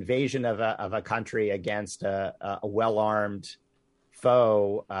invasion of a country against a well-armed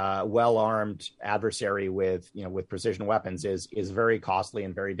foe, well-armed adversary with precision weapons is very costly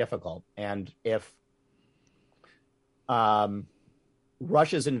and very difficult. And if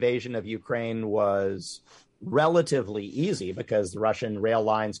Russia's invasion of Ukraine was relatively easy because the Russian rail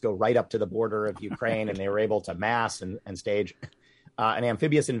lines go right up to the border of Ukraine and they were able to mass and stage an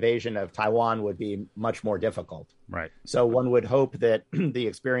amphibious invasion of Taiwan would be much more difficult. Right. So one would hope that the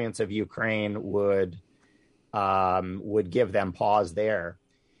experience of Ukraine would give them pause there.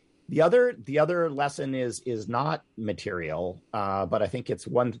 The other lesson is not material, but I think it's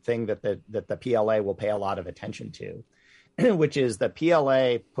one thing that the PLA will pay a lot of attention to, which is the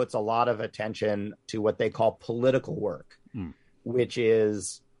PLA puts a lot of attention to what they call political work, which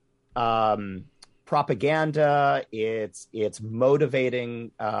is propaganda. It's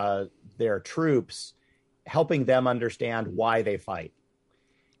motivating their troops, helping them understand why they fight.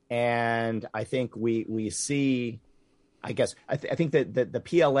 And I think we see, I guess, I think that the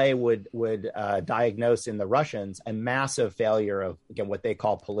PLA would diagnose in the Russians a massive failure of, again, what they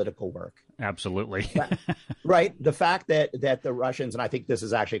call political work. Absolutely. Right. The fact that the Russians, and I think this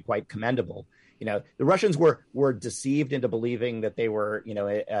is actually quite commendable, the Russians were deceived into believing that they were,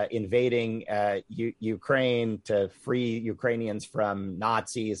 invading Ukraine to free Ukrainians from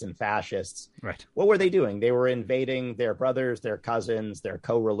Nazis and fascists. Right. What were they doing? They were invading their brothers, their cousins, their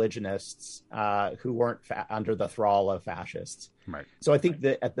co-religionists who weren't under the thrall of fascists. Right. So I think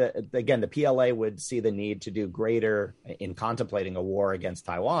that the PLA would see the need to do greater in contemplating a war against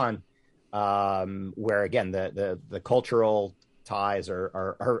Taiwan, where again the cultural ties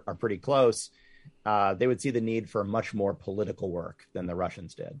are pretty close. They would see the need for much more political work than the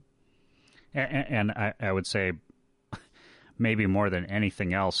Russians did. And I would say maybe more than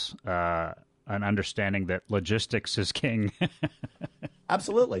anything else, an understanding that logistics is king.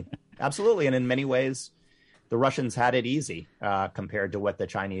 Absolutely. And in many ways, the Russians had it easy compared to what the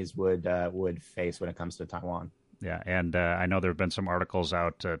Chinese would face when it comes to Taiwan. Yeah, and I know there have been some articles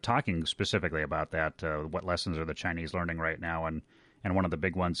out talking specifically about that. What lessons are the Chinese learning right now? And one of the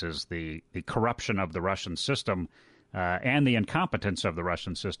big ones is the corruption of the Russian system and the incompetence of the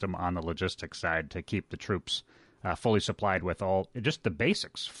Russian system on the logistics side to keep the troops fully supplied with just the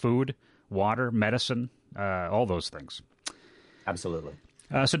basics: food, water, medicine, all those things. Absolutely.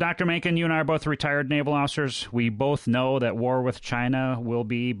 So, Dr. Mencken, you and I are both retired naval officers. We both know that war with China will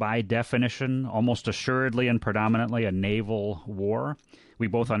be, by definition, almost assuredly and predominantly a naval war. We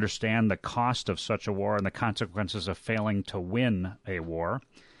both understand the cost of such a war and the consequences of failing to win a war.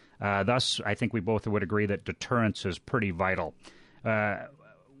 Thus, I think we both would agree that deterrence is pretty vital.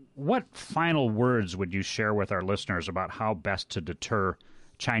 What final words would you share with our listeners about how best to deter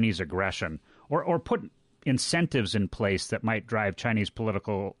Chinese aggression, or put incentives in place that might drive Chinese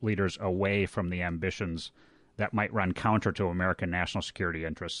political leaders away from the ambitions that might run counter to American national security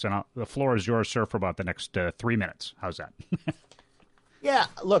interests? And the floor is yours, sir, for about the next 3 minutes. How's that? Yeah,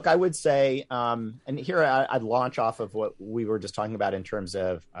 look, I would say, and here I'd launch off of what we were just talking about in terms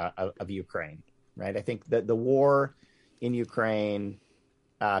of Ukraine, right? I think that the war in Ukraine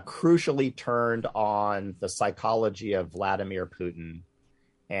crucially turned on the psychology of Vladimir Putin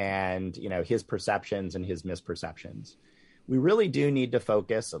and his perceptions and his misperceptions. We really do need to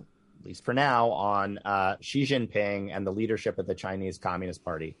focus, at least for now, on Xi Jinping and the leadership of the Chinese Communist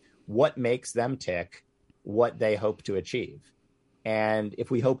Party. What makes them tick? What they hope to achieve? And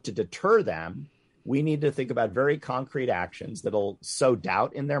if we hope to deter them, we need to think about very concrete actions that'll sow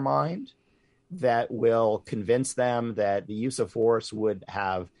doubt in their mind, that will convince them that the use of force would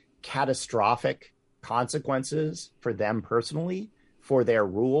have catastrophic consequences for them personally, for their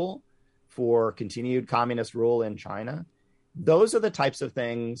rule, for continued communist rule in China. Those are the types of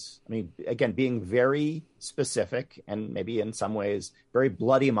things, I mean, again, being very specific and maybe in some ways very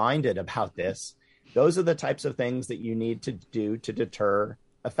bloody minded about this, those are the types of things that you need to do to deter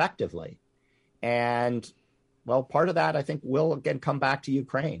effectively. And, well, part of that, I think, will again come back to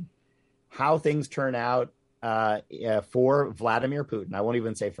Ukraine. How things turn out for Vladimir Putin, I won't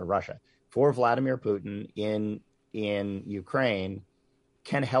even say for Russia, for Vladimir Putin in Ukraine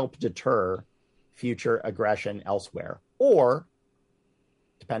can help deter future aggression elsewhere. Or,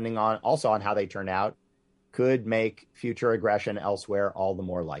 depending on also on how they turn out, could make future aggression elsewhere all the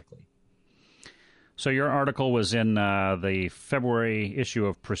more likely. So your article was in the February issue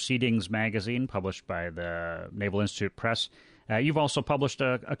of Proceedings magazine, published by the Naval Institute Press. You've also published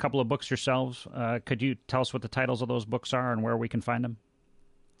a couple of books yourselves. Could you tell us what the titles of those books are and where we can find them?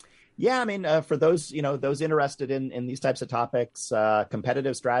 Yeah, I mean, for those interested in these types of topics,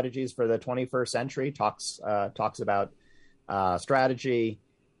 Competitive Strategies for the 21st Century talks about strategy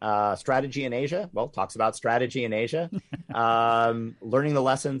in Asia. Well, talks about strategy in Asia. Learning the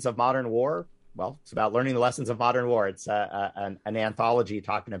Lessons of Modern War. Well, it's about learning the lessons of modern war. It's an anthology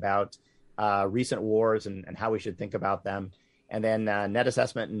talking about recent wars and how we should think about them. And then Net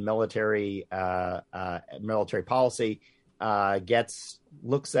Assessment and Military Policy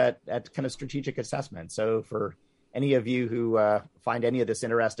looks at kind of strategic assessment. So for any of you who find any of this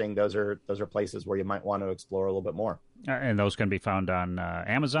interesting, those are places where you might want to explore a little bit more. And those can be found on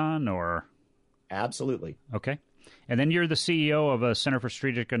Amazon or? Absolutely. Okay. And then you're the CEO of a Center for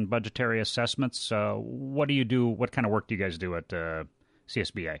Strategic and Budgetary Assessments. What do you do? What kind of work do you guys do at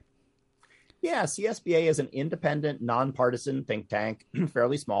CSBA? Yeah, CSBA is an independent, nonpartisan think tank,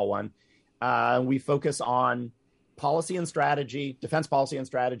 fairly small one. We focus on policy and strategy, defense policy and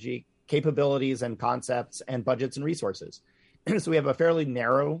strategy, capabilities and concepts, and budgets and resources. So we have a fairly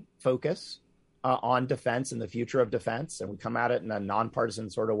narrow focus on defense and the future of defense, and we come at it in a nonpartisan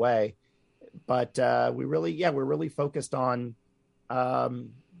sort of way. But we're really focused on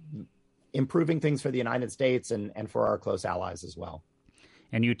improving things for the United States and for our close allies as well.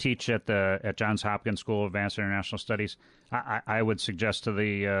 And you teach at Johns Hopkins School of Advanced International Studies. I would suggest to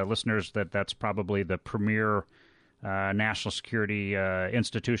the listeners that that's probably the premier national security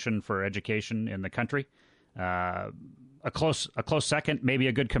institution for education in the country. A close second, maybe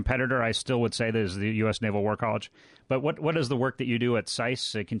a good competitor, I still would say, that is the U.S. Naval War College. But what is the work that you do at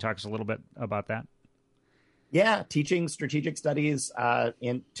SAIS? Can you talk us a little bit about that? Yeah, teaching strategic studies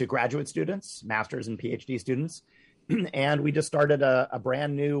to graduate students, master's and PhD students. And we just started a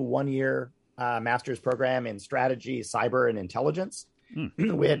brand new one-year master's program in strategy, cyber, and intelligence,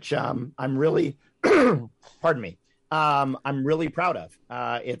 which I'm really, pardon me, I'm really proud of.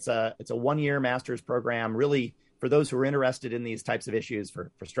 It's a one-year master's program, really, for those who are interested in these types of issues,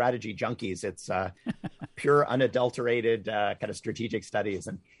 for strategy junkies. It's pure, unadulterated kind of strategic studies,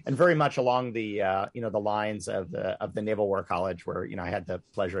 and very much along the the lines of the Naval War College, where I had the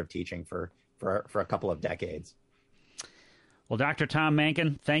pleasure of teaching for a couple of decades. Well, Dr. Tom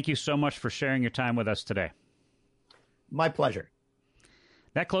Mankin, thank you so much for sharing your time with us today. My pleasure.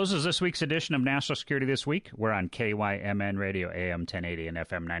 That closes this week's edition of National Security This Week. We're on KYMN Radio, AM 1080 and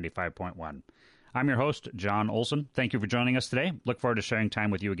FM 95.1. I'm your host, John Olson. Thank you for joining us today. Look forward to sharing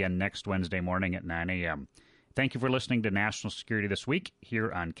time with you again next Wednesday morning at 9 a.m. Thank you for listening to National Security This Week here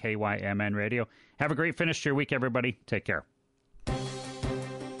on KYMN Radio. Have a great finish to your week, everybody. Take care.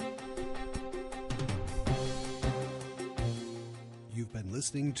 You've been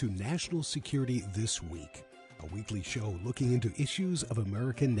listening to National Security This Week, a weekly show looking into issues of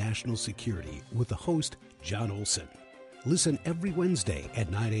American national security with the host, John Olson. Listen every Wednesday at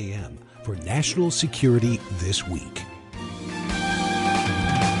 9 a.m. for National Security This Week.